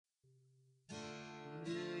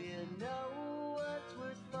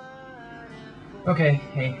Okay,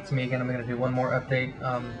 hey, it's me again. I'm going to do one more update.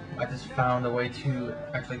 I just found a way to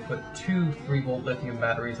actually put two 3-volt lithium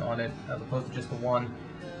batteries on it as opposed to just the one.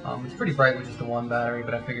 It's pretty bright with just the one battery,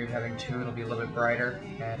 but I figured having two it'll be a little bit brighter,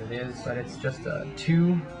 and it is. But it's just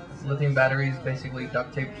two lithium batteries, basically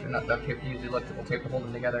duct tape, or not duct tape, use electrical tape to hold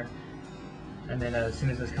them together. And then as soon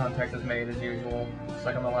as this contact is made, as usual, just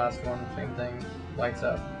like on the last one, same thing, lights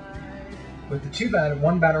up. With the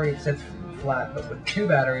one battery it sits flat, but with two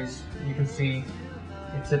batteries, you can see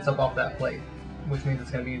it sits up off that plate, which means it's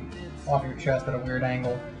going to be off your chest at a weird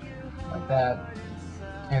angle, like that.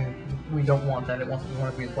 And we don't want that. We want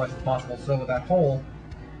it to be as flush as possible. So with that hole,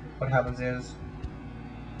 what happens is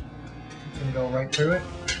it's going to go right through it.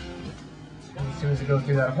 And as soon as it goes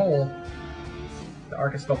through that hole, the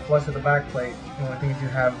arc is still flush with the back plate. The only thing is you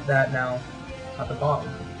have that now at the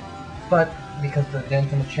bottom. But because the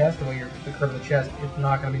dent in the chest, the curve of the chest, it's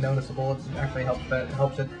not going to be noticeable. It actually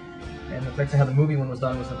helps it. And that's actually how the movie one was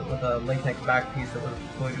done, was with a latex back piece that was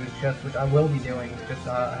glued to his chest, which I will be doing. Just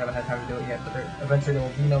I haven't had time to do it yet. But eventually there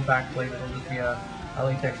will be no back plate. It'll just be a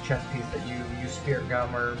latex chest piece that you use spirit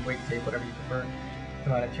gum or weight tape, whatever you prefer, to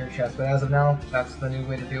mount it to your chest. But as of now, that's the new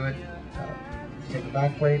way to do it. Just take the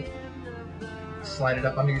back plate, slide it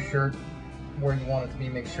up under your shirt where you want it to be.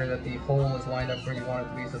 Make sure that the hole is lined up where you want it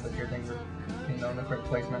to be, so that your things are, in the correct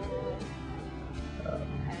placement. Then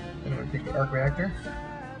we're going to take the arc reactor,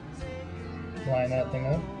 line that thing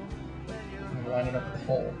up, and line it up with the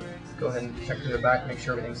hole. Go ahead and check through the back, make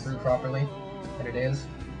sure everything's through properly, and it is.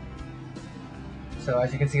 So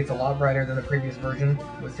as you can see, it's a lot brighter than the previous version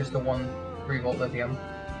with just the one 3-volt lithium.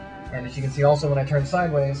 And as you can see also, when I turn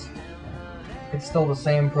sideways, it's still the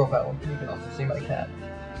same profile. You can also see my cat,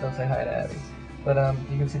 so say hi to Abby. But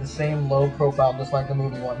you can see the same low profile, just like the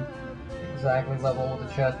movie one. Exactly level with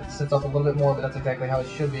the chest. It sits up a little bit more, but that's exactly how it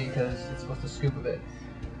should be because it's supposed to scoop a bit.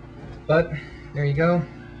 But there you go.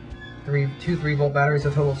 Two 3-volt batteries, a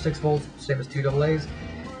total of 6 volts, same as two AA's.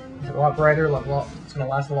 It's a lot brighter, it's going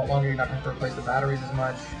to last a lot longer. You're not going to have to replace the batteries as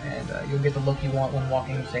much, and you'll get the look you want when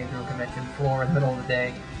walking, say, through a convention floor in the middle of the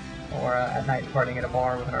day, or at night partying at a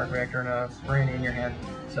bar with an arc reactor and a brandy in your hand.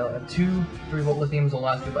 So two 3-volt lithiums will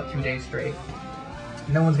last you about 2 days straight.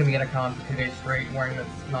 No one's going to be at a con for 2 days straight wearing this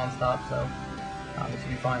non-stop, so this will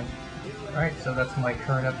be fine. Alright, so that's my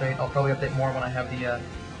current update. I'll probably update more when I have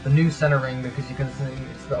the new center ring, because you can see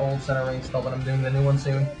it's the old center ring still, but I'm doing the new one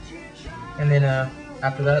soon. And then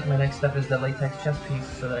after that, my next step is the latex chest piece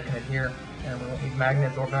so that I can adhere, and we won't need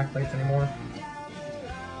magnets or back plates anymore.